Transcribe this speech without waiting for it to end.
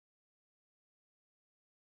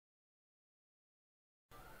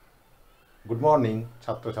Good morning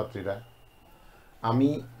ছাত্রছাত্রীরা। আমি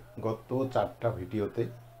গত 4টা ভিডিওতে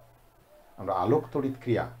আমরা আলোক তড়িৎ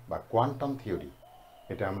ক্রিয়া বা কোয়ান্টাম থিওরি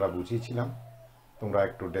এটা আমরা বুঝিয়েছিলাম। তোমরা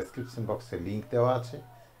একটু ডেসক্রিপশন বক্সে লিংক দেওয়া আছে,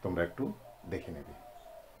 তোমরা একটু দেখে নেবে।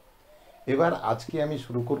 এবার আজকে আমি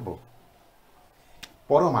শুরু করব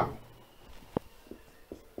পরমাণু,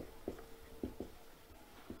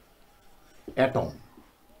 অ্যাটম।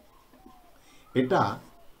 এটা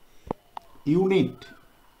ইউনিট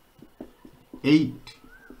 8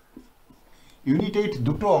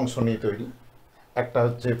 দুটো অংশ নিয়ে তৈরি। একটা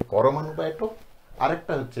হচ্ছে পরমাণু বা অ্যাটম,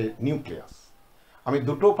 আরেকটা হচ্ছে নিউক্লিয়াস। আমি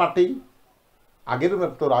দুটো পার্টেই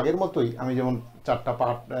আগের মতোই আমি যেমন 4টা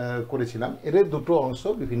পার্ট করেছিলাম, এর দুটো অংশ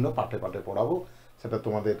বিভিন্ন পার্টে পড়াবো। সেটা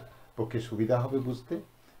তোমাদের পক্ষে সুবিধা হবে বুঝতে,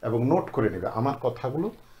 এবং নোট করে নেবে। আমার কথাগুলো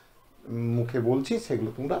মুখে বলছি, সেগুলো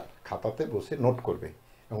তোমরা খাতাতে বসে নোট করবে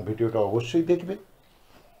এবং ভিডিওটা অবশ্যই দেখবে।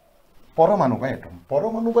 পরমাণু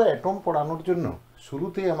বা অ্যাটম পড়ানোর জন্য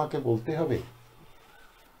শুরুতেই আমাকে বলতে হবে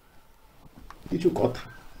কিছু কথা।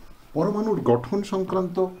 পরমাণুর গঠন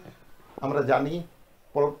সংক্রান্ত আমরা জানি,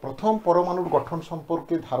 প্রথম পরমাণুর গঠন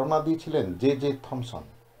সম্পর্কে ধারণা দিয়েছিলেন জে থমসন।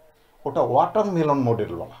 ওটা ওয়াটারমেলন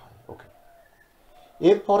মডেল বলা হয় ওকে।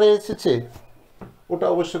 এরপরে এসেছে, ওটা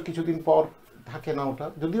অবশ্য কিছুদিন পর থাকে না ওটা,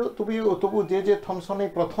 যদিও তবু জে থমসনে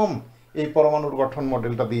প্রথম এই পরমাণুর গঠন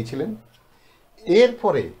মডেলটা দিয়েছিলেন।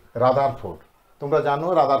 এরপরে রাদারফোর্ড, তোমরা জানো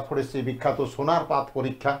রাদারফোর্ডের সেই বিখ্যাত সোনার পাত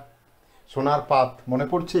পরীক্ষা। সোনার পাত মনে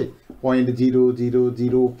পড়ছে?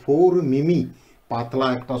 0.0004 মিমি পাতলা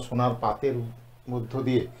একটা সোনার পাতের মধ্য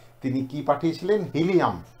দিয়ে তিনি কি পাঠিয়েছিলেন?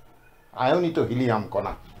 হিলিয়াম, আয়নিত হিলিয়াম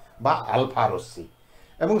কণা বা আলফা রশ্মি।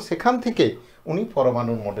 এবং সেখান থেকে উনি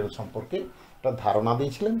পরমাণুর মডেল সম্পর্কে একটা ধারণা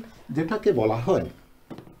দিয়েছিলেন, যেটাকে বলা হয়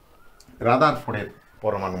রাদারফোর্ডের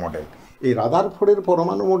পরমাণু মডেল। এই রাদারফোর্ডের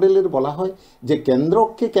পরমাণু মডেলের বলা হয় যে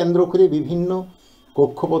কেন্দ্রককে কেন্দ্র করে বিভিন্ন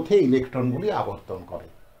কক্ষপথে ইলেকট্রনগুলি আবর্তন করে।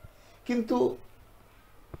 কিন্তু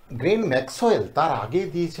গ্রেন ম্যাক্সওয়েল তার আগে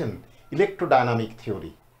দিয়েছেন ইলেকট্রোডাইনামিক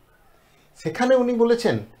থিওরি। সেখানে উনি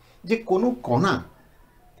বলেছেন যে কোনো কণা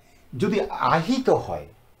যদি আহিত হয়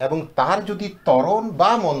এবং তার যদি ত্বরণ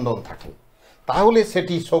বা মন্দন থাকে, তাহলে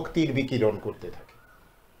সেটি শক্তির বিকিরণ করতে থাকে।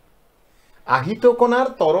 আহিত কণার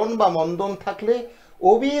ত্বরণ বা মন্দন থাকলে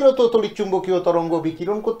অবিরত তড়িৎচুম্বকীয় তরঙ্গ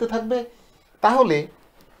বিকিরণ করতে থাকবে। তাহলে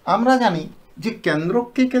আমরা জানি যে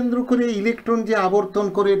কেন্দ্রককে কেন্দ্র করে ইলেকট্রন যে আবর্তন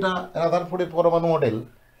করে, এটা রাদারফোর্ডের পরমাণু মডেল,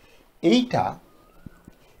 এইটা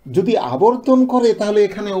যদি আবর্তন করে তাহলে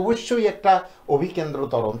এখানে অবশ্যই একটা অভিকেন্দ্র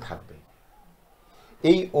ত্বরণ থাকবে।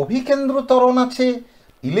 এই অভিকেন্দ্র ত্বরণ আছে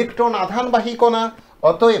ইলেকট্রন আধানবাহী কণা,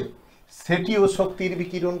 অতএব সেটিও শক্তির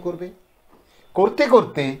বিকিরণ করবে। করতে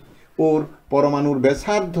করতে ওর পরমাণুর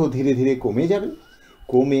ব্যাসার্ধ ধীরে ধীরে কমে যাবে,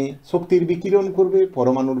 কমে শক্তির বিকিরণ করবে।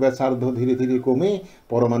 পরমাণুর ব্যাসার্ধ ধীরে ধীরে কমে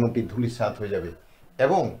পরমাণুটি ধূলিসাৎ হয়ে যাবে।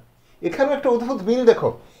 এবং এখানে একটা অদ্ভুত মিল দেখো,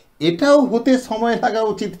 এটাও হতে সময় লাগা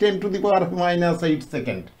উচিত 10⁻⁻8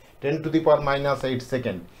 সেকেন্ড, 10⁻⁻8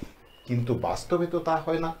 সেকেন্ড। কিন্তু বাস্তবে তো তা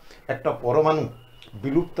হয় না। একটা পরমাণু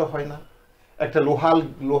বিলুপ্ত হয় না, একটা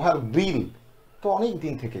লোহার গ্রিল তো অনেক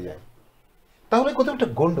দিন থেকে যায়। তাহলে কোথাও একটা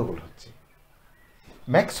গন্ডগোল হচ্ছে।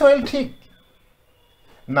 ম্যাক্সওয়েল ঠিক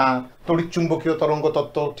না তড়িৎচুম্বকীয় তরঙ্গ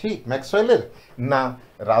তত্ত্ব ঠিক ম্যাক্সওয়েলের, না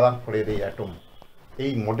রাদারফোর্ডের এই অ্যাটম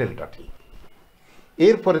এই মডেলটা ঠিক?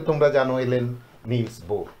 এরপরে তোমরা জানো এলেন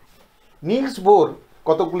নিলস বোর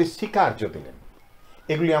কতগুলি স্বীকার্য দিলেন।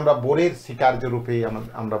 এগুলি আমরা বোরের স্বীকার্য রূপে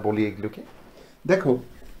আমরা বলি এগুলোকে। দেখো,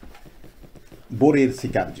 বোরের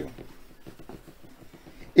স্বীকার্য,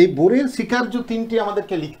 এই বোরের স্বীকার্য 3টি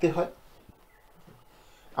আমাদেরকে লিখতে হয়।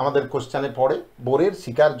 আমাদের কোশ্চেনে পড়ে বোরের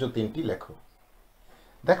স্বীকার্য 3টি লেখো।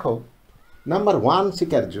 দেখো, নাম্বার 1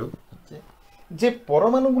 স্বীকার্য হচ্ছে যে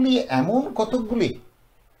পরমাণুগুলি এমন কতকগুলি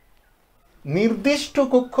নির্দিষ্ট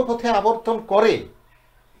কক্ষপথে আবর্তন করে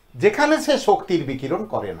যেখানে সে শক্তির বিকিরণ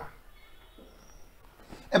করে না,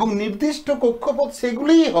 এবং নির্দিষ্ট কক্ষপথ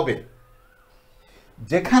সেগুলিই হবে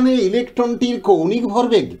যেখানে ইলেকট্রনটির কৌণিক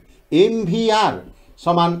ভরবেগ mvr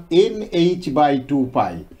সমান nh/2π,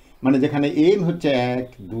 মানে যেখানে n হচ্ছে 1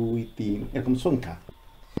 2 3 এরকম সংখ্যা।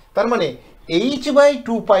 তার মানে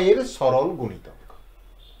h/2π এর সরল গুণিতক।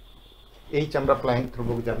 h আমরা প্ল্যাঙ্ক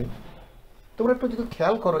ধ্রুবক জানি। তোমরা একটু যদি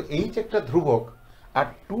খেয়াল করো, h একটা ধ্রুবক আর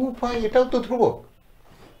 2π এটাও তো ধ্রুবক।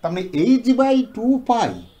 তার মানে h/2π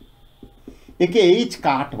একে h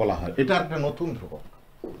কাট বলা হয়। এটা একটা নতুন ধ্রুবক,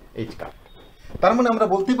 h কাট। তার মানে আমরা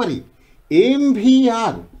বলতে পারি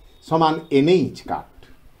mvr সমান nh কাট।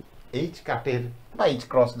 h কাটের বা h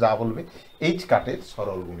ক্রস যা বলবে, h কাটের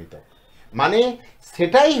সরল গুণিতক। মানে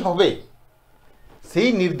সেটাই হবে সেই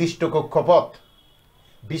নির্দিষ্ট কক্ষপথ,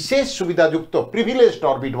 বিশেষ সুবিধাযুক্ত প্রিভিলেজড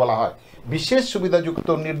অরবিট বলা হয়, বিশেষ সুবিধাযুক্ত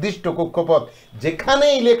নির্দিষ্ট কক্ষপথ যেখানে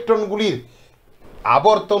ইলেকট্রনগুলির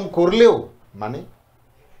আবর্তন করলেও মানে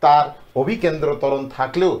তার অভিকেন্দ্র ত্বরণ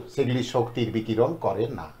থাকলেও সেগুলি শক্তির বিকিরণ করে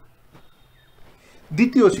না।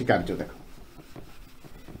 দ্বিতীয় স্বীকার্য দেখো,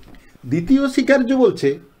 দ্বিতীয় স্বীকার্য বলছে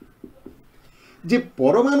যে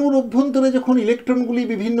পরমাণুর অভ্যন্তরে যখন ইলেকট্রনগুলি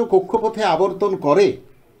বিভিন্ন কক্ষপথে আবর্তন করে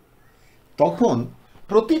তখন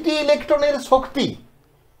প্রতিটি ইলেকট্রনের শক্তি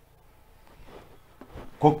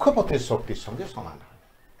কক্ষপথের শক্তির সঙ্গে সমান হয়।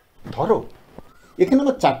 ধরো এখানে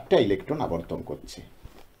আমার 4টা ইলেকট্রন আবর্তন করছে,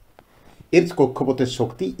 এর কক্ষপথের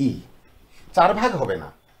শক্তি ই, 4 ভাগ হবে না,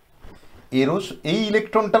 এরও এই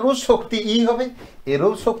ইলেকট্রনটারও শক্তি ই হবে,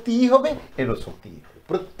 এরও শক্তি ই হবে, এরও শক্তি ই হবে,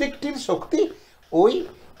 প্রত্যেকটির শক্তি ওই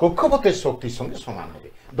কক্ষপথের শক্তির সঙ্গে সমান হবে।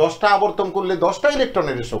 10টা আবর্তন করলে 10টা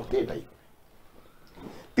ইলেকট্রনের শক্তি এটাই।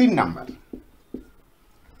 3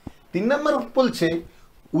 নাম্বার বলছে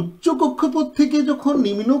উচ্চ কক্ষপথ থেকে যখন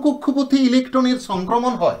নিম্ন কক্ষপথে ইলেকট্রনের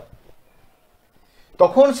সংক্রমণ হয়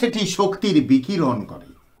তখন সেটি শক্তির বিকিরণ করে,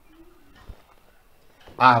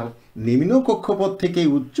 আর নিম্ন কক্ষপথ থেকে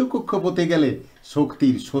উচ্চ কক্ষপথে গেলে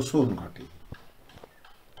শক্তির শোষণ ঘটে।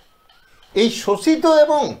 এই শোষিত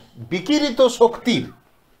এবং বিকিরিত শক্তির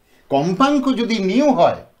কম্পাঙ্ক যদি নিউ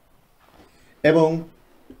হয় এবং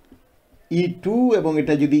E2 এবং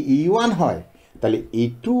এটা যদি E1 হয় তাহলে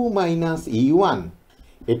E2 মাইনাস E1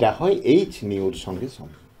 এটা হয় H নিউর সঙ্গে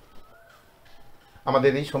সমান।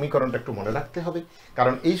 আমাদের এই সমীকরণটা একটু মনে রাখতে হবে,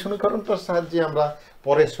 কারণ এই সমীকরণটার সাহায্যে আমরা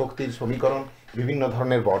পরে শক্তির সমীকরণ, বিভিন্ন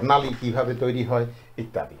ধরনের বর্ণালী কিভাবে তৈরি হয়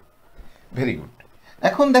ইত্যাদি। Very good.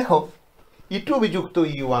 এখন দেখো E2 বিযুক্ত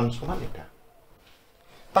E1 সমান এটা।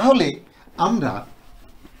 তাহলে আমরা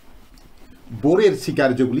বোরের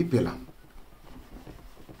স্বীকার্যগুলি পেলাম।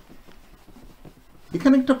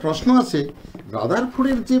 এখানে একটা প্রশ্ন আছে,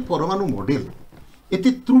 রাদারফোর্ডের যে পরমাণু মডেল এতে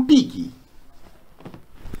ত্রুটি কি?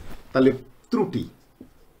 তাহলে ত্রুটি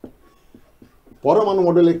পরমাণু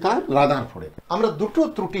মডেলের কার? রাদারফোর্ডের। আমরা দুটো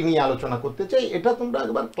ত্রুটি নিয়ে আলোচনা করতে চাই, এটা তোমরা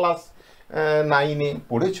একবার ক্লাস 9-এ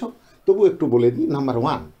পড়েছো, তবু একটু বলে দিই। নাম্বার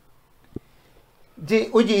 1, যে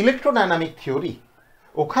ওই যে ইলেকট্রোডাইনামিক থিওরি,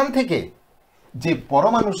 ওখান থেকে যে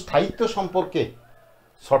পরমাণু স্থায়িত্ব সম্পর্কে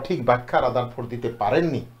সঠিক ব্যাখ্যা রাদারফোর্ড দিতে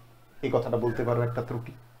পারেননি, এই কথাটা বলতে পারো একটা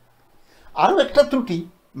ত্রুটি। আরও একটা ত্রুটি,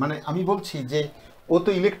 মানে আমি বলছি যে ও তো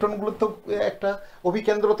ইলেকট্রনগুলো তো একটা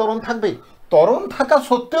অভিকেন্দ্র ত্বরণ থাকবে, ত্বরণ থাকা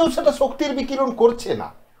সত্ত্বেও সেটা শক্তির বিকিরণ করছে না,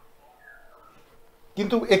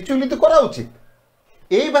 কিন্তু অ্যাকচুয়ালি তো করা উচিত।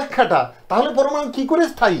 এই ব্যাখ্যাটা তাহলে পরমাণু কি করে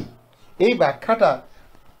স্থায়ী, এই ব্যাখ্যাটা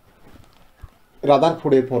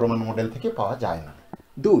রাদারফোর্ডের পরমাণু মডেল থেকে পাওয়া যায় না।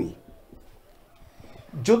 2,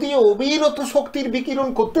 যদি অবিরত শক্তির বিকিরণ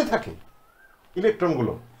করতে থাকে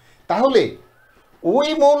ইলেকট্রনগুলো, তাহলে ওই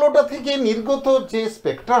মৌলটা থেকে নির্গত যে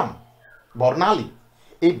স্পেকট্রাম বর্ণালী,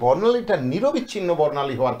 এই বর্ণালীটা নিরবিচ্ছিন্ন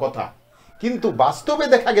বর্ণালী হওয়ার কথা, কিন্তু বাস্তবে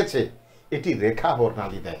দেখা গেছে এটি রেখা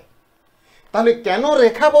বর্ণালী দেয়। তাহলে কেন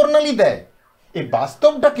রেখা বর্ণালী দেয়, এই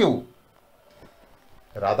বাস্তবটাকেও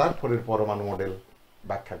রাদারফোর্ডের পরমাণু মডেল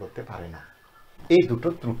ব্যাখ্যা করতে পারে না। এই দুটো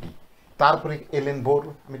ত্রুটি। তারপরে এলেন বোর।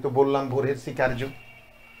 আমি তো বললাম বোরের স্বীকার্য।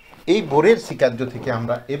 এই বোরের স্বীকার্য থেকে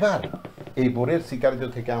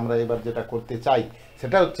আমরা এবার যেটা করতে চাই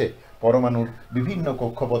সেটা হচ্ছে পরমাণুর বিভিন্ন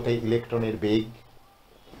কক্ষপথে ইলেকট্রনের বেগ,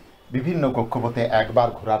 বিভিন্ন কক্ষপথে একবার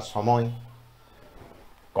ঘোরার সময়,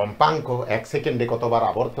 কম্পাঙ্ক 1 সেকেন্ডে কতবার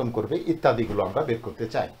আবর্তন করবে ইত্যাদিগুলো আমরা বের করতে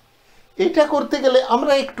চাই। এটা করতে গেলে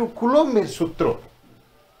আমরা একটু কুলম্বের সূত্র,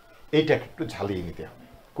 এইটা একটু ঝালিয়ে নিতে হবে।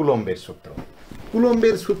 কুলম্বের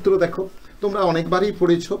সূত্র দেখো তোমরা অনেকবারই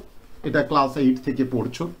পড়েছো, এটা ক্লাস 8 থেকে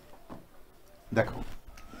পড়ছো। দেখো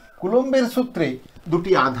কুলম্বের সূত্রে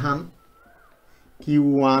দুটি আধান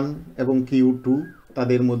Q1 এবং Q2,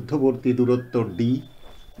 তাদের মধ্যবর্তী দূরত্ব d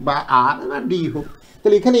বা r বা d হোক।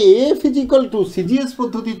 তাহলে এখানে F = CGS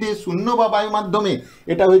পদ্ধতিতে শূন্য বা বায়ু মাধ্যমে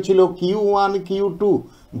এটা হয়েছিল Q1 Q2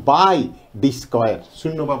 বাই d²,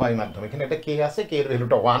 শূন্য বা বায়ু মাধ্যমে। এখানে এটা k আছে, k এর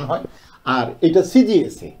ভ্যালুটা 1 হয়, আর এটা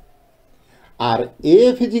CGS A. R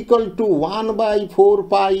F =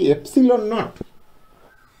 1/4πε0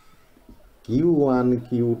 Q1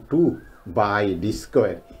 Q2 by d²,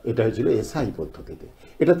 এটা হয়েছিল SI পদ্ধতিতে।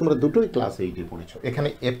 এটা তোমরা দুটোই ক্লাস 8-এ পড়েছো। এখানে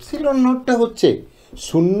ε0টা হচ্ছে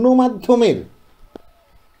শূন্য মাধ্যমের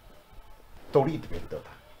তড়িৎ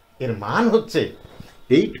ভেদ্যতা, এর মান হচ্ছে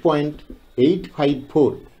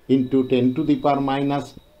 8.854 ×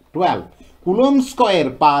 10⁻⁻12 কুলম্ব স্কয়ার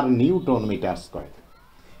পার নিউটন মিটার স্কয়ার।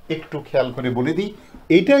 একটু খেয়াল করে বলে দিই,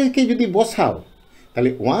 এইটাকে যদি বসাও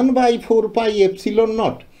তাহলে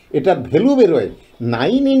 1/4πε0 এটার ভ্যালু বেরোয়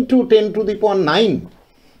 9 × 10⁹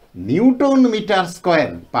 নিউটন মিটার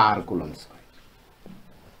স্কয়ার পার কুলম্ব স্কয়ার।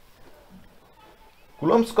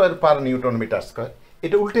 কুলম্ব স্কয়ার পার নিউটন মিটার স্কয়ার,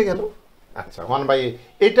 এটা উল্টে গেল। আচ্ছা, 1/8,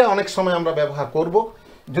 এটা অনেক সময় আমরা ব্যবহার করব।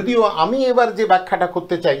 যদিও আমি এবার যে ব্যাখ্যাটা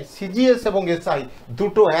করতে চাই, সিজিএস এবং এসআই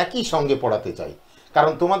দুটো একই সঙ্গে পড়াতে চাই,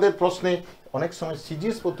 কারণ তোমাদের প্রশ্নে অনেক সময়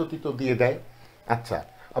সিজিএস পদ্ধতি তো দিয়ে দেয়, আচ্ছা,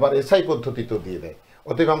 আবার এসআই পদ্ধতি তো দিয়ে দেয়,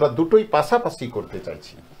 অতএব আমরা দুটোই পাশাপাশি করতে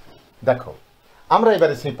চাইছি। দেখো, আমরা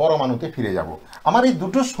এবারে সেই পরমাণুতে ফিরে যাব। আমার এই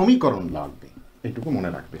দুটো সমীকরণ লাগবে, এইটুকু মনে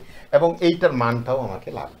রাখবে, এবং এইটার মানটাও আমাকে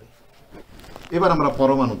লাগবে। এবার আমরা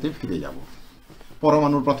পরমাণুতে ফিরে যাব।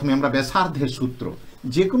 পরমাণুর প্রথমে আমরা ব্যাসার্ধের সূত্র,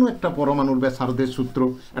 যে কোনো একটা পরমাণুর ব্যাসার্ধের সূত্র,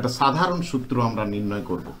 একটা সাধারণ সূত্র আমরা নির্ণয়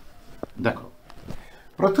করব। দেখো,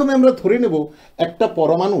 প্রথমে আমরা ধরে নেব একটা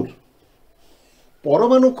পরমাণুর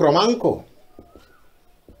পরমাণু ক্রমাঙ্ক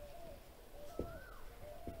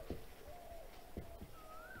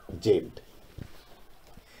জেড,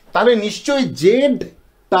 তাহলে নিশ্চয়ই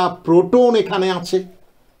জেডটা প্রোটন এখানে আছে,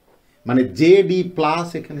 মানে জেডি প্লাস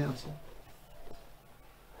এখানে আছে।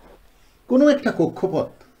 কোনো একটা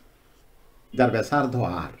কক্ষপথ যার ব্যাসার্ধ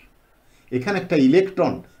আর, এখানে একটা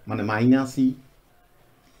ইলেকট্রন মানে -e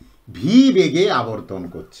ভি বেগে আবর্তন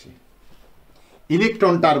করছে,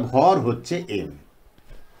 ইলেকট্রনটার ভর হচ্ছে m।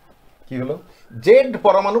 কি হলো? জেড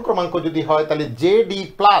পরমাণু ক্রমাঙ্ক যদি হয় তাহলে জেডি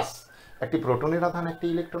প্লাস একটি প্রোটনের আধান একটি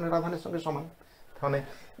ইলেকট্রনের আধানের সঙ্গে সমান, তাহলে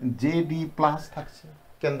জেডি প্লাস থাকছে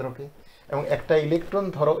কেন্দ্রকে, এবং একটা ইলেকট্রন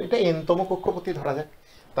ধরো, এটা এনতম কক্ষপথে ধরা যাক,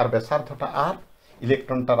 তার ব্যাসার্ধটা আর,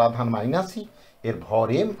 ইলেকট্রনটার আধান -e, এর ভর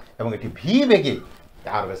m, এবং এটি ভি বেগে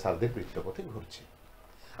আর ব্যাসার্ধে পৃষ্ঠপথে ঘুরছে।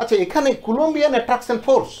 আচ্ছা, এখানে কুলম্বিয়ান অ্যাট্রাকশন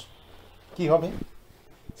ফোর্স কি হবে?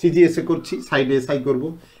 সিজিএসএ করছি, সাইডে এসআই করব।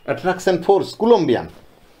 Attraction force কুলম্বিয়ান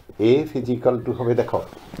F is equal two হবে, দেখো,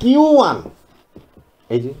 Q1,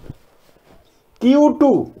 এই যে Q2,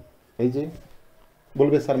 এই যে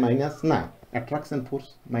বলবে স্যার মাইনাস, না, অ্যাট্রাকশন ফোর্স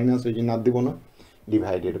মাইনাস ওই যে না দেব না,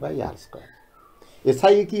 divided by R square.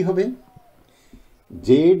 SI কি হবে?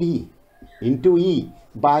 JD into E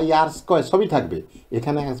by R square, সবই থাকবে,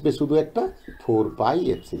 এখানে আসবে শুধু একটা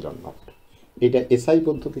 4πε0। এটা এসআই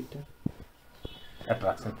পদ্ধতিটা,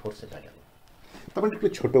 অ্যাট্রাকশন ফোর্স এটা গেল। তারপরে একটু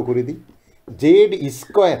ছোট করে দিই, Z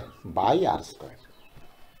square by R square.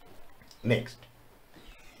 Next,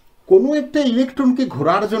 কোনো একটা ইলেকট্রনকে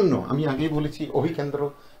ঘোরার জন্য আমি আগেই বলেছি অভিকেন্দ্র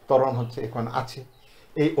ত্বরণ হচ্ছে এখন আছে,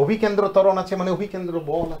 এই অভিকেন্দ্র ত্বরণ আছে মানে অভিকেন্দ্র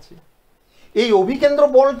বল আছে। এই অভিকেন্দ্র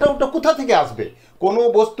বলটা ওটা কোথা থেকে আসবে? কোনো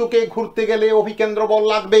বস্তুকে ঘুরতে গেলে অভিকেন্দ্র বল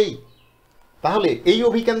লাগবেই, তাহলে এই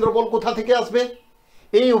অভিকেন্দ্র বল কোথা থেকে আসবে?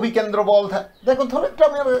 এই অভিকেন্দ্র বল, দেখো ধরো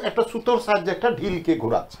একটা সুতোর সাহায্যে একটা ঢিলকে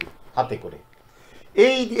ঘোরাচ্ছি হাতে করে,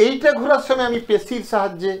 এইটা ঘোরার সময় আমি পেশির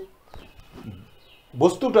সাহায্যে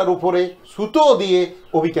বস্তুটার উপরে সুতো দিয়ে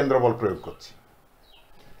অভিকেন্দ্র বল প্রয়োগ করছি।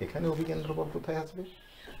 এখানে অভিকেন্দ্র বল কোথায় আসবে?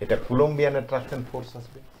 এটা কুলম্বিয়ান অ্যাট্রাকশন ফোর্স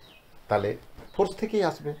আসবে, তাহলে ফোর্স থেকেই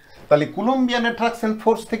আসবে, তাহলে কুলম্বিয়ান অ্যাট্রাকশন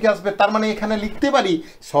ফোর্স থেকে আসবে। তার মানে এখানে লিখতে পারি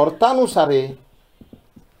শর্তানুসারে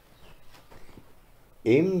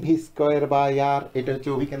mv স্কয়ার বাই আর, এটা হচ্ছে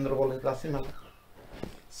অভিকেন্দ্র বলের রাশিমালা,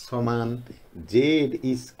 সমান Z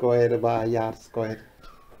square by R square.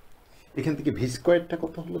 এখান থেকে ভি স্কয়ারটা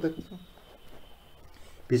কত হলো দেখো তো,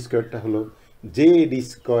 ভি স্কয়ারটা হলো জেড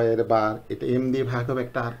স্কয়ার বার, এটা এম দিয়ে ভাগ হবে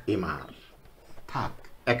একটা আর, এম আর থাক,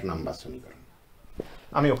 1 নাম্বার সমীকরণ।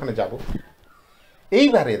 আমি ওখানে যাব।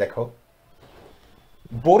 এইবারে দেখো,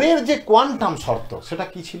 বোরের যে কোয়ান্টাম শর্ত সেটা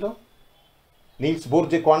কি ছিল? নিলস বোর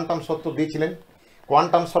যে কোয়ান্টাম শর্ত দিয়েছিলেন,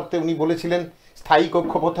 কোয়ান্টাম শর্তে উনি বলেছিলেন স্থায়ী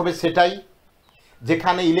কক্ষপথ হবে সেটাই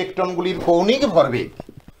যেখানে ইলেকট্রনগুলির কৌণিক ভরবেগ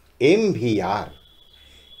mvr,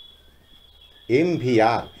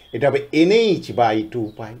 এটা হবে nh বাই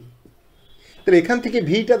 2π। তাহলে এখান থেকে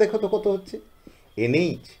ভিটা দেখো তো কত হচ্ছে,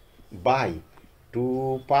 nh বাই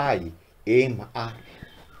 2π mr,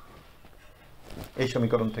 এই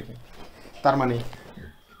সমীকরণ থেকে। তার মানে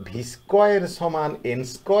ভি স্কয়ার সমান N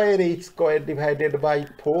square H square divided by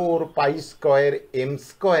 4π square M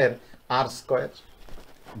square R square.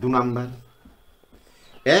 2 number.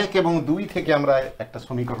 1 এবং 2 থেকে আমরা একটা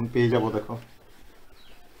সমীকরণ পেয়ে যাব। দেখো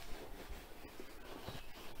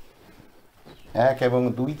 1 এবং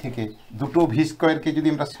 2 থেকে দুটো ভি স্কয়ারকে যদি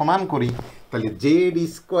আমরা সমান করি তাহলে Z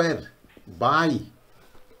square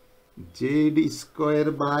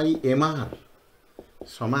by M R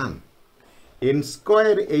সমান N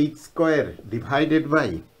square H square divided by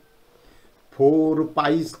 4π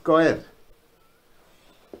square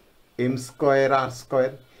M square R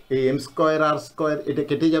square. এই এম স্কয়ার আর স্কয়ার এটা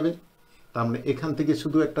কেটে যাবে, তার মানে এখান থেকে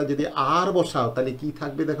শুধু একটা যদি আর বসাও তাহলে কি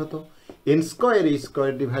থাকবে দেখো তো, N square H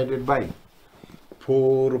square divided by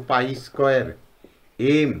 4π square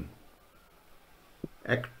M,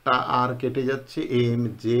 একটা আর কেটে যাচ্ছে, এম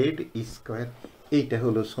জেড স্কয়ার। এইটা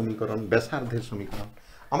হলো সমীকরণ, ব্যাসার্ধের সমীকরণ।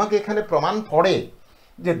 আমাকে এখানে প্রমাণ পড়ে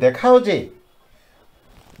যে দেখাও যে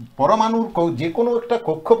পরমাণুর যে কোনো একটা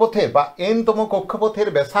কক্ষপথে বা এনতম কক্ষপথের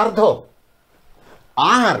ব্যাসার্ধ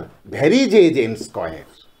আর ভ্যারিজ এজ এন স্কয়ার।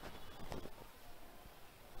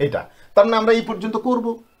 এটা তার মানে আমরা এই পর্যন্ত করব,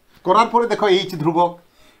 করার পরে দেখো এইচ ধ্রুবক,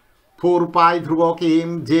 4 পাই ধ্রুবক,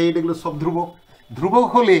 এম জেড এগুলো সব ধ্রুবক। ধ্রুবক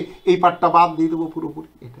হলে এই পার্টটা বাদ দিয়ে দেবো পুরোপুরি,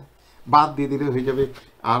 এটা বাদ দিয়ে দিলে হয়ে যাবে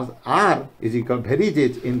আর আর is equal varies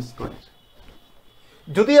age N square.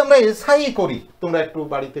 যদি আমরা এসআই করি, তোমরা একটু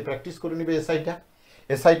বাড়িতে প্র্যাকটিস করে নেবে এসআইটা।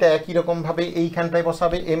 এসআইটা একই রকমভাবে এইখানটায়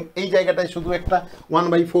বসাবে, এম এই জায়গাটায় শুধু একটা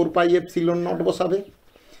 1/4 পাই এপসিলন নট বসাবে,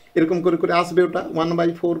 এরকম করে করে আসবে, ওটা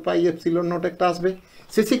 1/4 পাই এপসিলন নট একটা আসবে।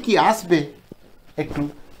 শেষে কি আসবে একটু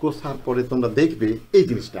কষার পরে তোমরা দেখবে এই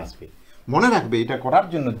জিনিসটা আসবে। মনে রাখবে এটা করার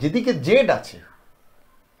জন্য যেদিকে জেড আছে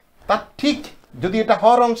তার ঠিক, যদি এটা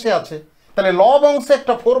হর অংশে আছে তাহলে লব অংশে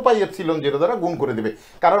একটা 4 পাই এপসিলন 0 দ্বারা গুণ করে দেবে।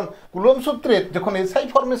 কারণ কুলম্ব সূত্রের যখন এসআই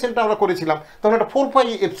ফরমেশনটা আমরা করেছিলাম তখন একটা 4 পাই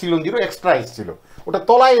এপসিলন 0 এক্সট্রা এসেছিল, ওটা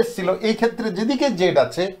তলায় এসেছিল। এই ক্ষেত্রে যেদিকে জেড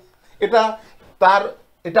আছে এটা তার,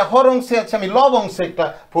 এটা হর অংশে আছে, আমি লব অংশে একটা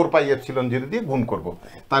 4 পাই এপসিলন 0 দিয়ে গুণ করব।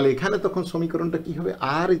 তাহলে এখানে তখন সমীকরণটা কি হবে,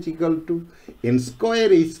 আর is equal to N square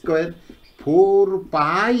এই স্কোয়ার 4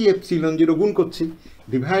 পাই এপসিলন 0 গুণ করছি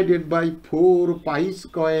divided by 4 pi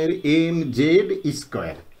square M Z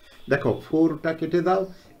square. দেখো 4টা কেটে দাও,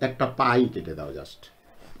 একটা পাই কেটে দাও জাস্ট,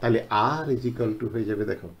 তাহলে আর ইজ ইকুয়াল টু হয়ে যাবে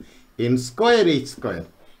দেখো N square H square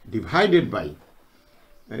divided by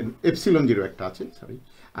epsilon 0 একটা আছে, সরি,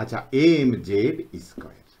 আচ্ছা, এম জেড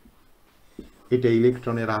স্কোয়ার। এটা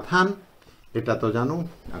ইলেকট্রনের আধান, এটা তো জানো।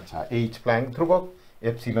 আচ্ছা, এইচ প্ল্যাঙ্ক ধ্রুবক,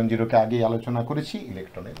 এপসিলন 0কে আগে আলোচনা করেছি,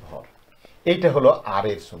 ইলেকট্রনের ভর। এইটা হলো আর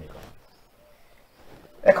এর সমীকরণ।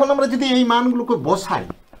 এখন আমরা যদি এই মানগুলোকে বসাই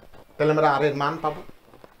তাহলে আমরা আর এর মান পাবো।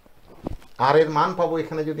 আর এর মান পাবো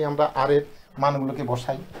এখানে যদি আমরা আর এর মানগুলোকে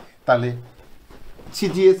বসাই, তাহলে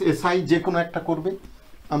সিজিএস এসআই যে কোনো একটা করবে।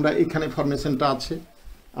 আমরা এখানে ফরমেশনটা আছে,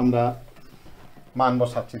 আমরা মান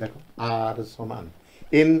বসাচ্ছি। দেখো আর সমান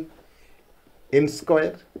এন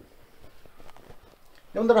স্কোয়ার,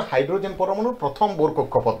 যেমন ধরো হাইড্রোজেন পরমাণুর প্রথম বোর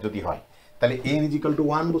কক্ষপথ যদি হয় তাহলে এন ইজ ইকুয়াল টু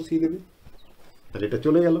 1 বসিয়ে দেবে, তাহলে এটা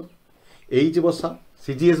চলে গেল। এইচ বসা,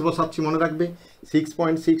 সিজিএস বসাচ্ছি, মনে রাখবে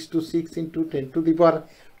 6.626 ইন্টু 10 টু দি পাওয়ার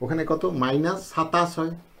ওখানে কত -27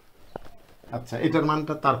 হয়। আচ্ছা, এটার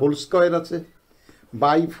মানটা তার হোল স্কোয়ার আছে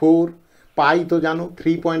বাই 4 পাই তো জানো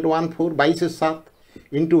 3.14 22/7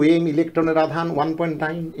 ইন্টু এম ইলেকট্রনের আধান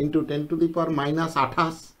 1.9 ইন্টু 10 টু দি পাওয়ার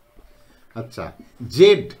 -28। আচ্ছা,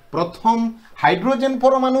 জেড প্রথম হাইড্রোজেন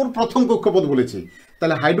পরমাণুর প্রথম কক্ষপথ বলেছি,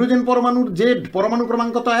 তাহলে হাইড্রোজেন পরমাণুর জেড পরমাণু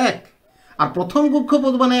ক্রমাঙ্ক তো 1, আর প্রথম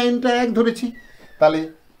কক্ষপথ মানে এনটা 1 ধরেছি, তাহলে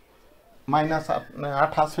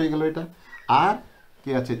 -28 হয়ে গেল এটা। আর কি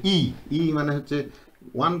আছে ই মানে হচ্ছে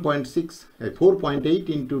 4.8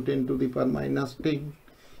 into 10 to the power -10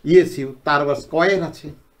 ESU, তার আবার স্কয়ার আছে।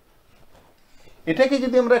 এটাকে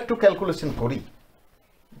যদি আমরা একটু ক্যালকুলেশন করি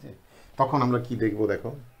তখন আমরা কি দেখব,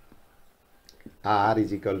 দেখো আর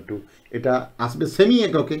ইজ ইকুয়াল টু, এটা আসবে সেমি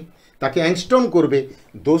এককে, তাকে অ্যাংস্ট্রম করবে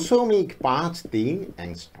 0.53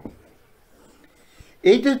 অ্যাংস্ট্রম।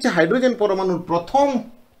 এইটা হচ্ছে হাইড্রোজেন পরমাণুর প্রথম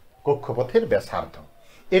কক্ষপথের ব্যাসার্ধ।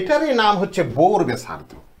 এটারই নাম হচ্ছে বোর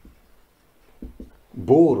ব্যাসার্ধ।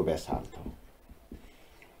 বোর ব্যাসার্ধ।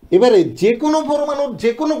 এবারে যে কোনো পরমাণুর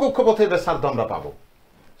যে কোনো কক্ষপথের ব্যাসার্ধ আমরা পাবো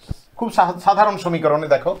খুব সাধারণ সমীকরণে।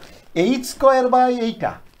 দেখো এইচ স্কোয়ার বাই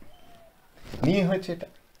এইটা নিয়ে হয়েছে এটা,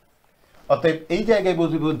 অতএব এই জায়গায়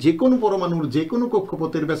বুঝব যে কোনো পরমাণুর যে কোনো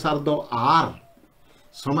কক্ষপথের ব্যাসার্ধ আর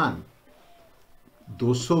সমান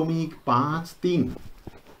 0.53।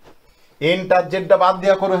 এনটা জেডটা বাদ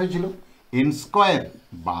দেওয়া করা হয়েছিল, N square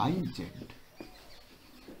by Z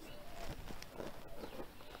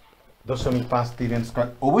 0.53 N square.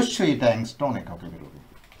 অবশ্যই এটা অ্যাংস্ট্রম এককে বেরোবে,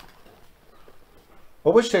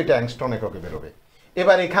 অবশ্যই এটা অ্যাংস্ট্রম এককে বেরোবে।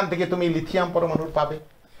 এবার এখান থেকে তুমি লিথিয়াম পরমাণুর পাবে।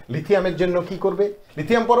 লিথিয়ামের জন্য কি করবে,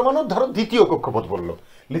 লিথিয়াম পরমাণুর ধরো দ্বিতীয় কক্ষপথ বললো,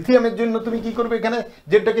 লিথিয়ামের জন্য তুমি কি করবে, এখানে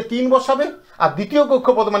জেডটাকে 3 বসাবে আর দ্বিতীয়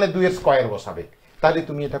কক্ষপথ মানে 2 এর স্কয়ার বসাবে, তাহলে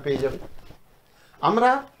তুমি এটা পেয়ে যাবে। আমরা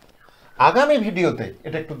আগামী ভিডিওতে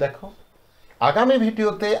এটা একটু দেখো, আগামী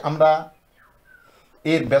ভিডিওতে আমরা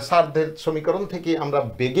এর ব্যাসার্ধের সমীকরণ থেকে আমরা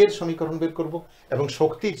বেগের সমীকরণ বের করব এবং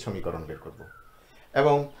শক্তির সমীকরণ বের করব,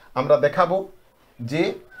 এবং আমরা দেখাবো যে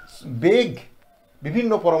বেগ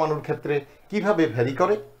বিভিন্ন পরমাণুর ক্ষেত্রে কিভাবে ভ্যারি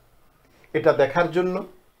করে। এটা দেখার জন্য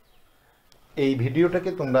এই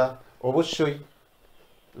ভিডিওটাকে তোমরা অবশ্যই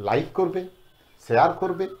লাইক করবে, শেয়ার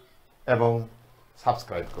করবে এবং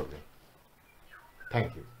সাবস্ক্রাইব করবে। Thank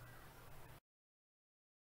you.